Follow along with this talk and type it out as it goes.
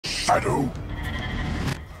shadow.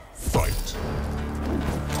 Fight.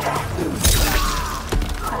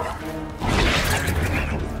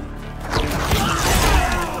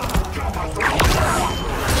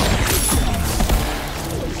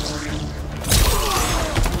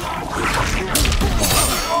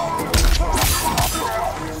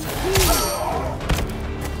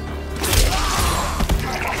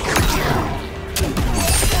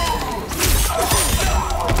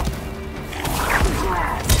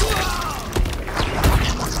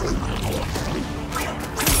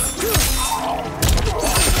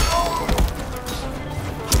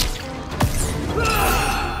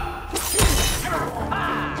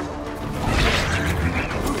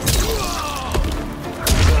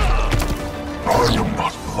 I am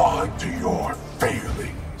not blind to your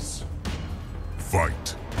failings.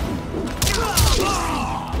 Fight.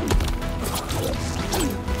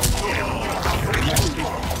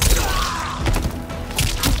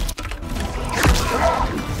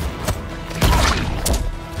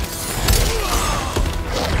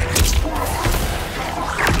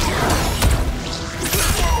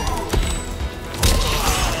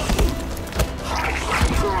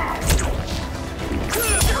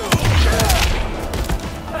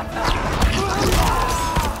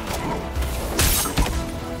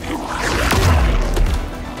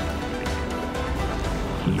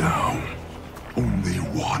 Now, only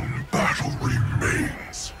one battle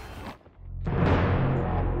remains.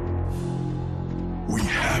 We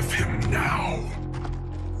have him now.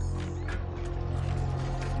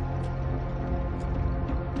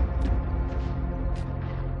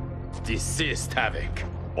 Desist, Havoc,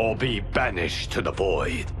 or be banished to the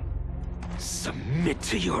void. Submit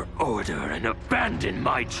to your order and abandon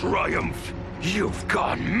my triumph. You've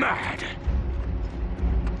gone mad.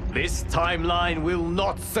 This timeline will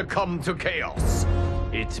not succumb to chaos.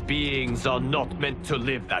 Its beings are not meant to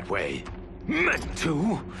live that way. Meant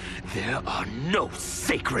to? There are no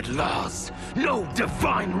sacred laws, no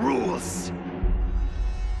divine rules.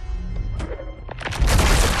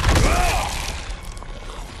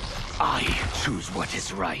 I choose what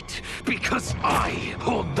is right, because I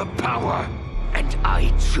hold the power. And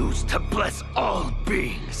I choose to bless all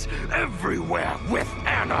beings, everywhere, with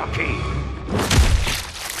anarchy.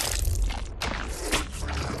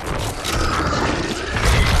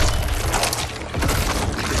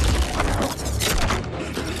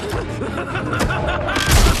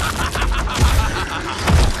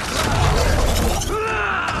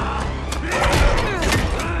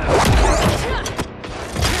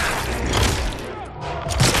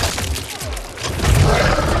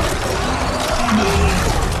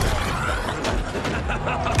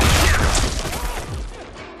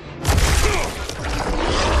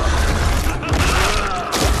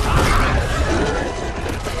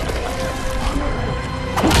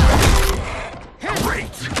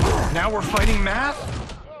 Now we're fighting math?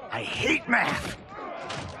 I hate math!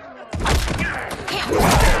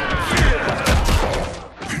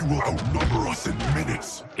 He will outnumber us in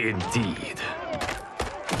minutes. Indeed.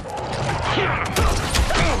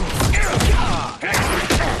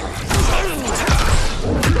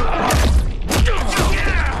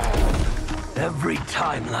 Every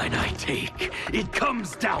timeline I take, it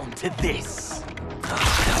comes down to this.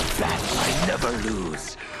 A battle I never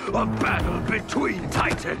lose. A battle between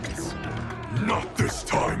titans. Not this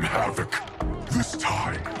time, Havoc. This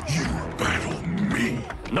time, you battle me.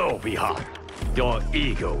 No, Bihar. Your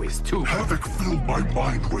ego is too... Havoc filled my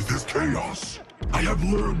mind with his chaos. I have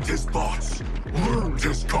learned his thoughts, learned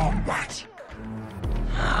his combat.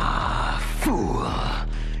 Ah, fool.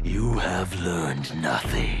 You have learned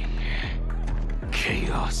nothing.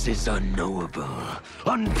 Chaos is unknowable,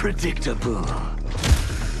 unpredictable.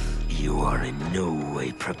 You are in no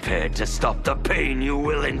way prepared to stop the pain you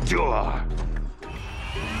will endure.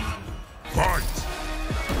 Fight!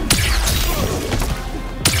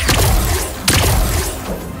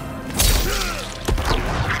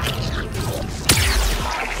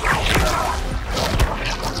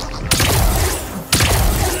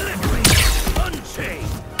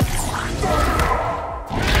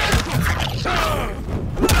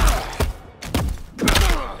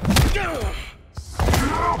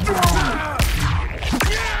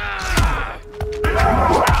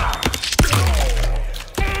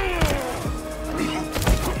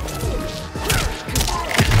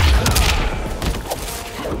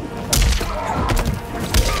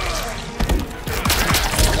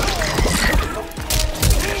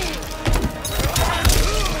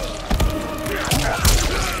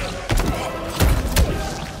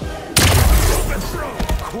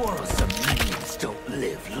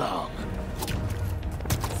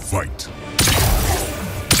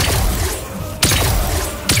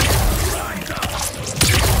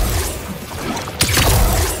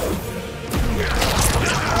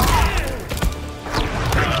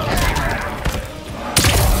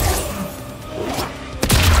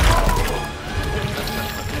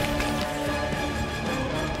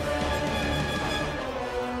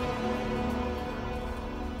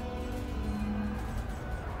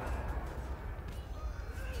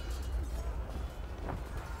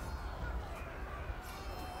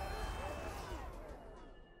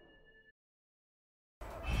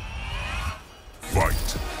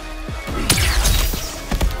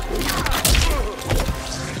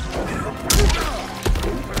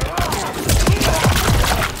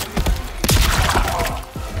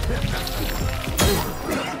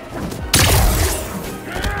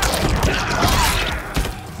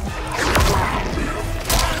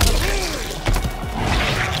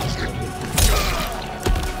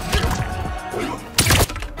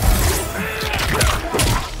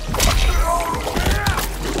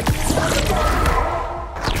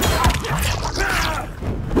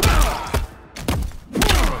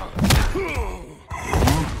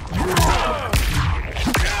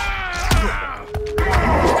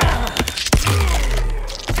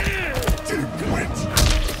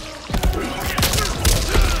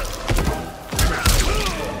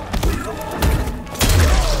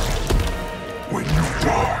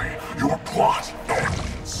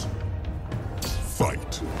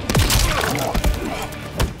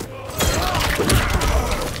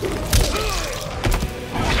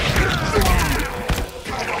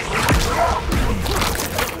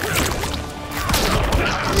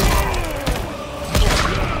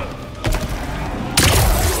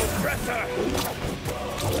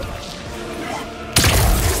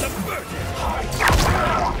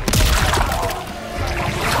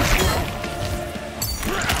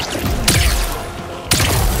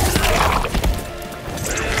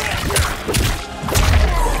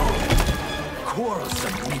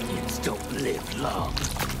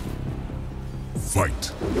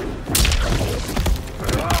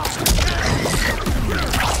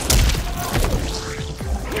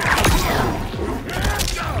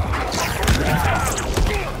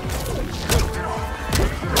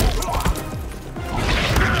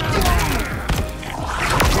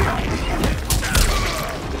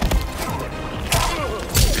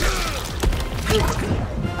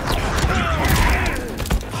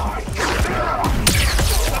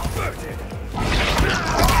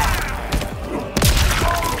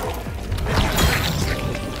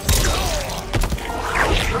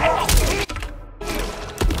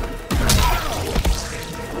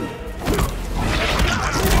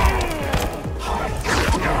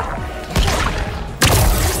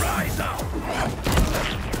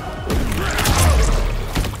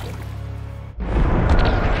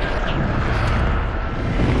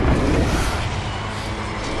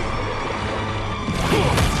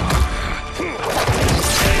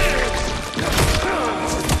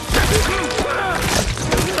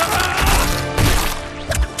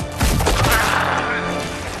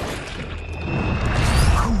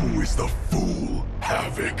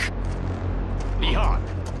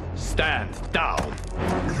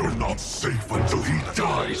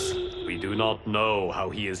 How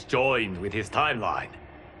he is joined with his timeline.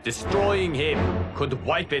 Destroying him could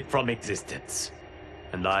wipe it from existence.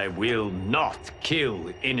 And I will not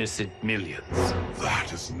kill innocent millions.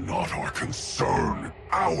 That is not our concern.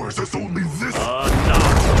 Ours is only this—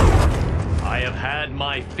 Enough! I have had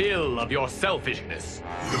my fill of your selfishness.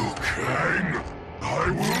 Liu Kang, I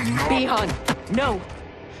will not— Bi-Han, no!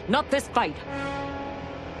 Not this fight!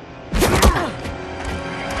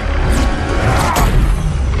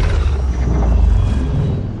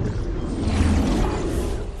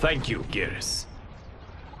 Thank you, Geras.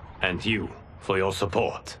 And you, for your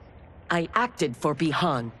support. I acted for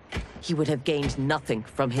Bi-Han. He would have gained nothing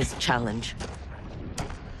from his challenge.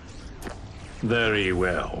 Very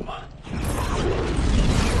well.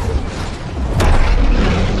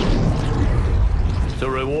 To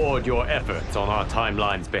reward your efforts on our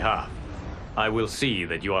timeline's behalf, I will see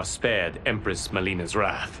that you are spared Empress Melina's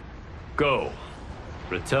wrath. Go.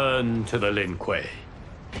 Return to the Lin Kuei.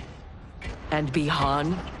 And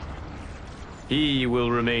Bi-Han? He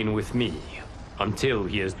will remain with me until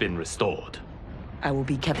he has been restored. I will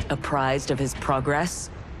be kept apprised of his progress?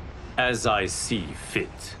 As I see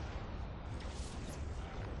fit.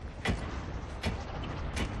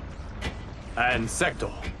 And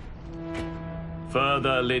Sector.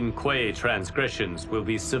 Further Lin Kuei transgressions will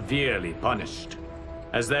be severely punished.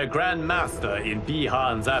 As their Grand Master in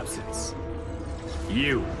Bi-Han's absence,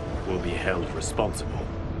 you will be held responsible.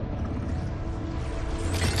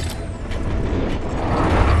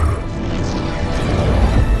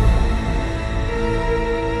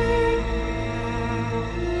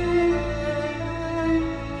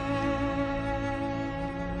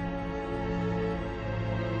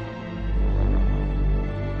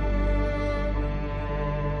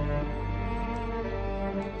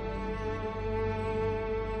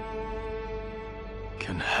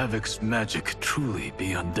 Can Havoc's magic truly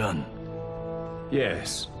be undone?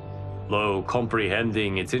 Yes, though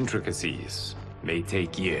comprehending its intricacies may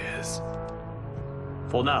take years.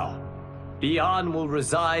 For now, Bi-Han will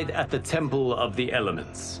reside at the Temple of the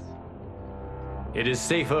Elements. It is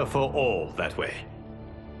safer for all that way.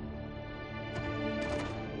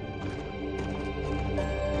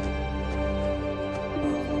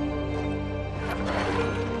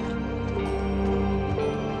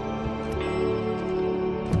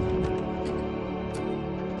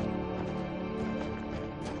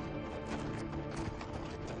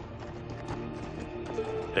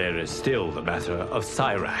 There is still the matter of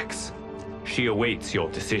Cyrax. She awaits your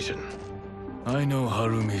decision. I know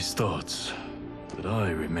Harumi's thoughts, but I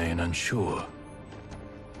remain unsure.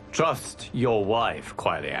 Trust your wife,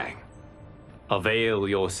 Kuai Liang. Avail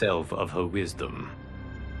yourself of her wisdom.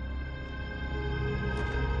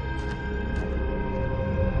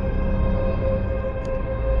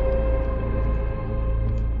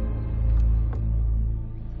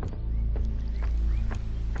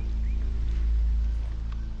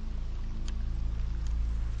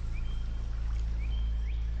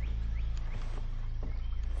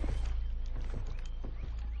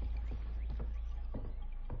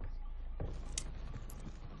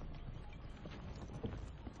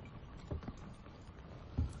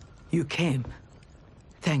 You came.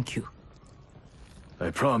 Thank you. I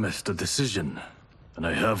promised a decision, and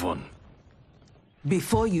I have one.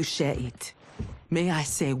 Before you share it, may I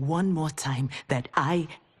say one more time that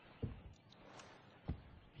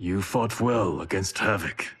You fought well against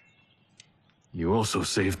Havoc. You also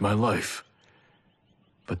saved my life.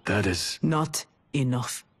 But that is— Not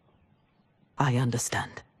Enough. I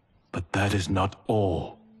understand. But that is not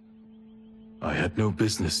all. I had no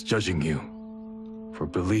business judging you for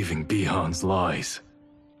believing Bihan's lies.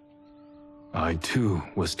 I too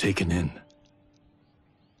was taken in.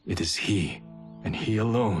 It is he, and he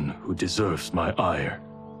alone, who deserves my ire.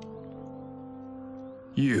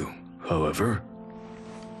 You, however,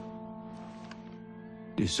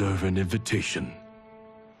 deserve an invitation.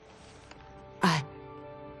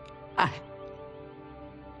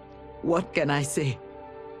 What can I say?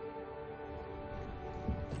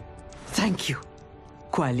 Thank you,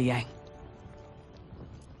 Kuai Liang.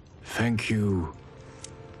 Thank you,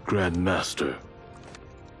 Grandmaster.